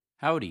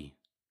Howdy,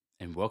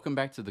 and welcome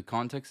back to the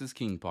Context is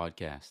King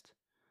podcast.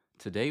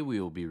 Today we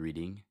will be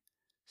reading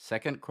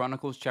 2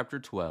 Chronicles chapter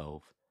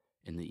 12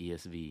 in the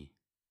ESV.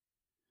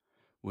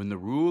 When the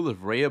rule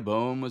of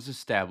Rehoboam was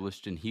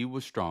established and he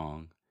was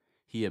strong,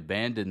 he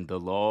abandoned the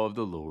law of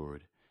the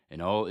Lord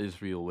and all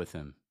Israel with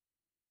him.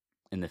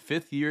 In the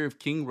 5th year of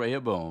King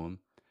Rehoboam,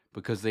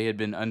 because they had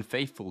been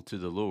unfaithful to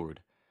the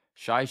Lord,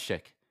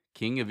 Shishak,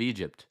 king of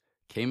Egypt,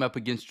 came up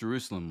against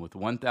Jerusalem with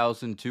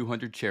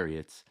 1,200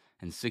 chariots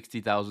and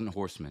 60,000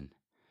 horsemen.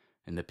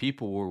 And the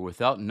people were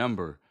without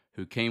number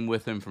who came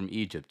with him from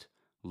Egypt,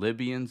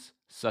 Libyans,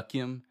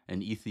 Sukkim,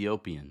 and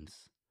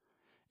Ethiopians.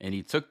 And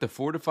he took the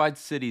fortified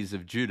cities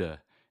of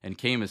Judah and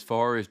came as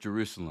far as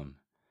Jerusalem.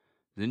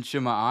 Then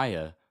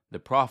Shemaiah the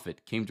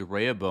prophet came to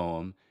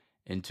Rehoboam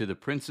and to the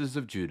princes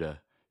of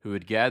Judah who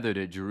had gathered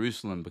at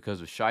Jerusalem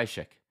because of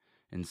Shishak,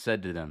 and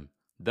said to them,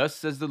 Thus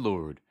says the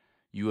Lord,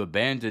 You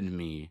abandoned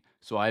me,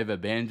 so I have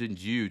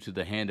abandoned you to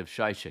the hand of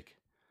Shishak.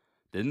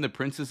 Then the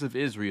princes of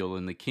Israel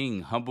and the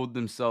king humbled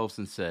themselves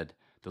and said,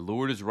 The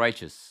Lord is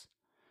righteous.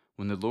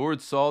 When the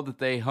Lord saw that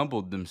they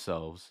humbled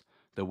themselves,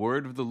 the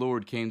word of the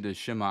Lord came to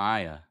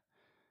Shemaiah.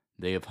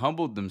 They have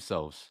humbled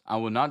themselves. I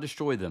will not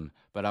destroy them,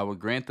 but I will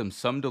grant them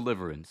some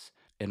deliverance,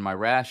 and my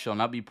wrath shall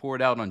not be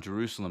poured out on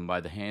Jerusalem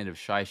by the hand of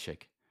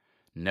Shishak.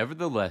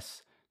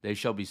 Nevertheless, they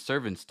shall be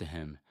servants to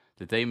him,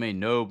 that they may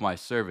know my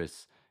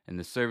service and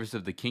the service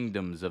of the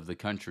kingdoms of the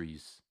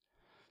countries.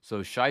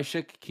 So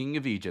Shishak, king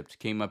of Egypt,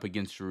 came up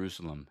against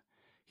Jerusalem.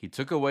 He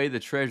took away the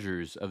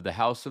treasures of the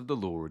house of the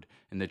Lord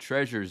and the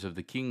treasures of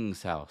the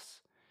king's house.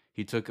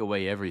 He took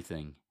away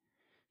everything.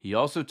 He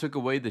also took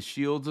away the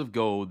shields of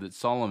gold that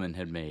Solomon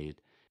had made,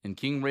 and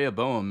King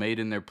Rehoboam made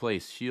in their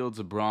place shields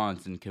of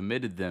bronze and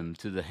committed them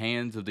to the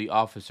hands of the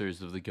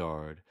officers of the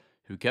guard,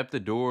 who kept the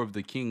door of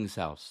the king's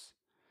house.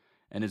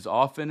 And as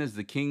often as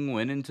the king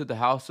went into the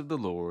house of the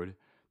Lord,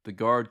 the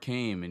guard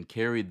came and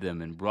carried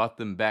them and brought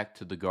them back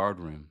to the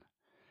guardroom.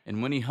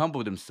 And when he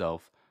humbled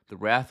himself, the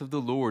wrath of the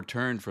Lord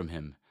turned from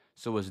him,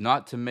 so as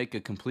not to make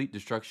a complete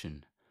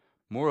destruction.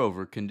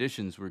 Moreover,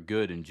 conditions were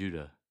good in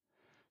Judah.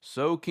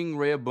 So King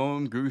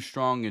Rehoboam grew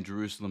strong in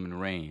Jerusalem and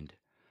reigned.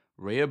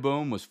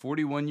 Rehoboam was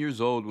 41 years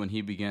old when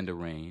he began to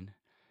reign,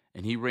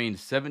 and he reigned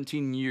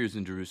 17 years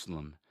in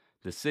Jerusalem,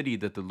 the city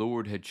that the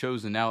Lord had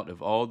chosen out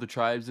of all the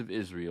tribes of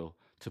Israel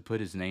to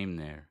put his name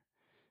there.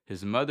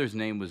 His mother's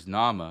name was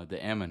Naamah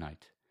the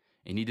Ammonite,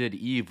 and he did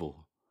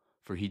evil,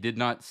 for he did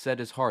not set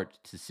his heart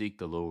to seek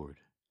the Lord.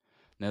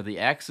 Now the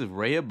acts of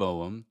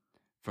Rehoboam,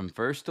 from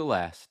first to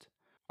last,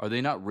 are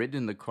they not written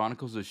in the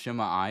Chronicles of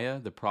Shemaiah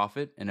the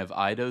prophet and of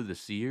Iddo the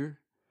seer?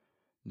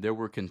 There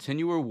were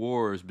continual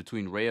wars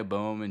between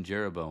Rehoboam and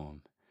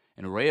Jeroboam,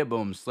 and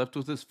Rehoboam slept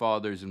with his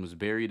fathers and was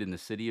buried in the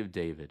city of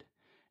David,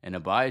 and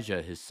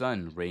Abijah his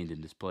son reigned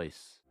in his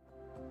place.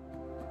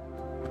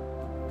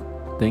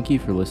 Thank you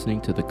for listening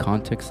to the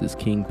Context is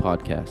King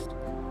podcast.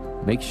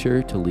 Make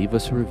sure to leave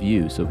us a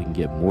review so we can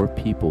get more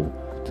people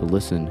to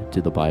listen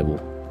to the Bible.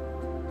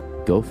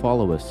 Go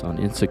follow us on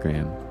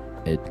Instagram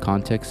at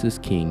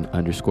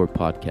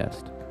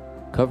contextisking_podcast.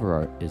 Cover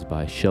art is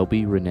by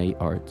Shelby Renee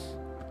Arts.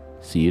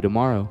 See you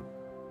tomorrow.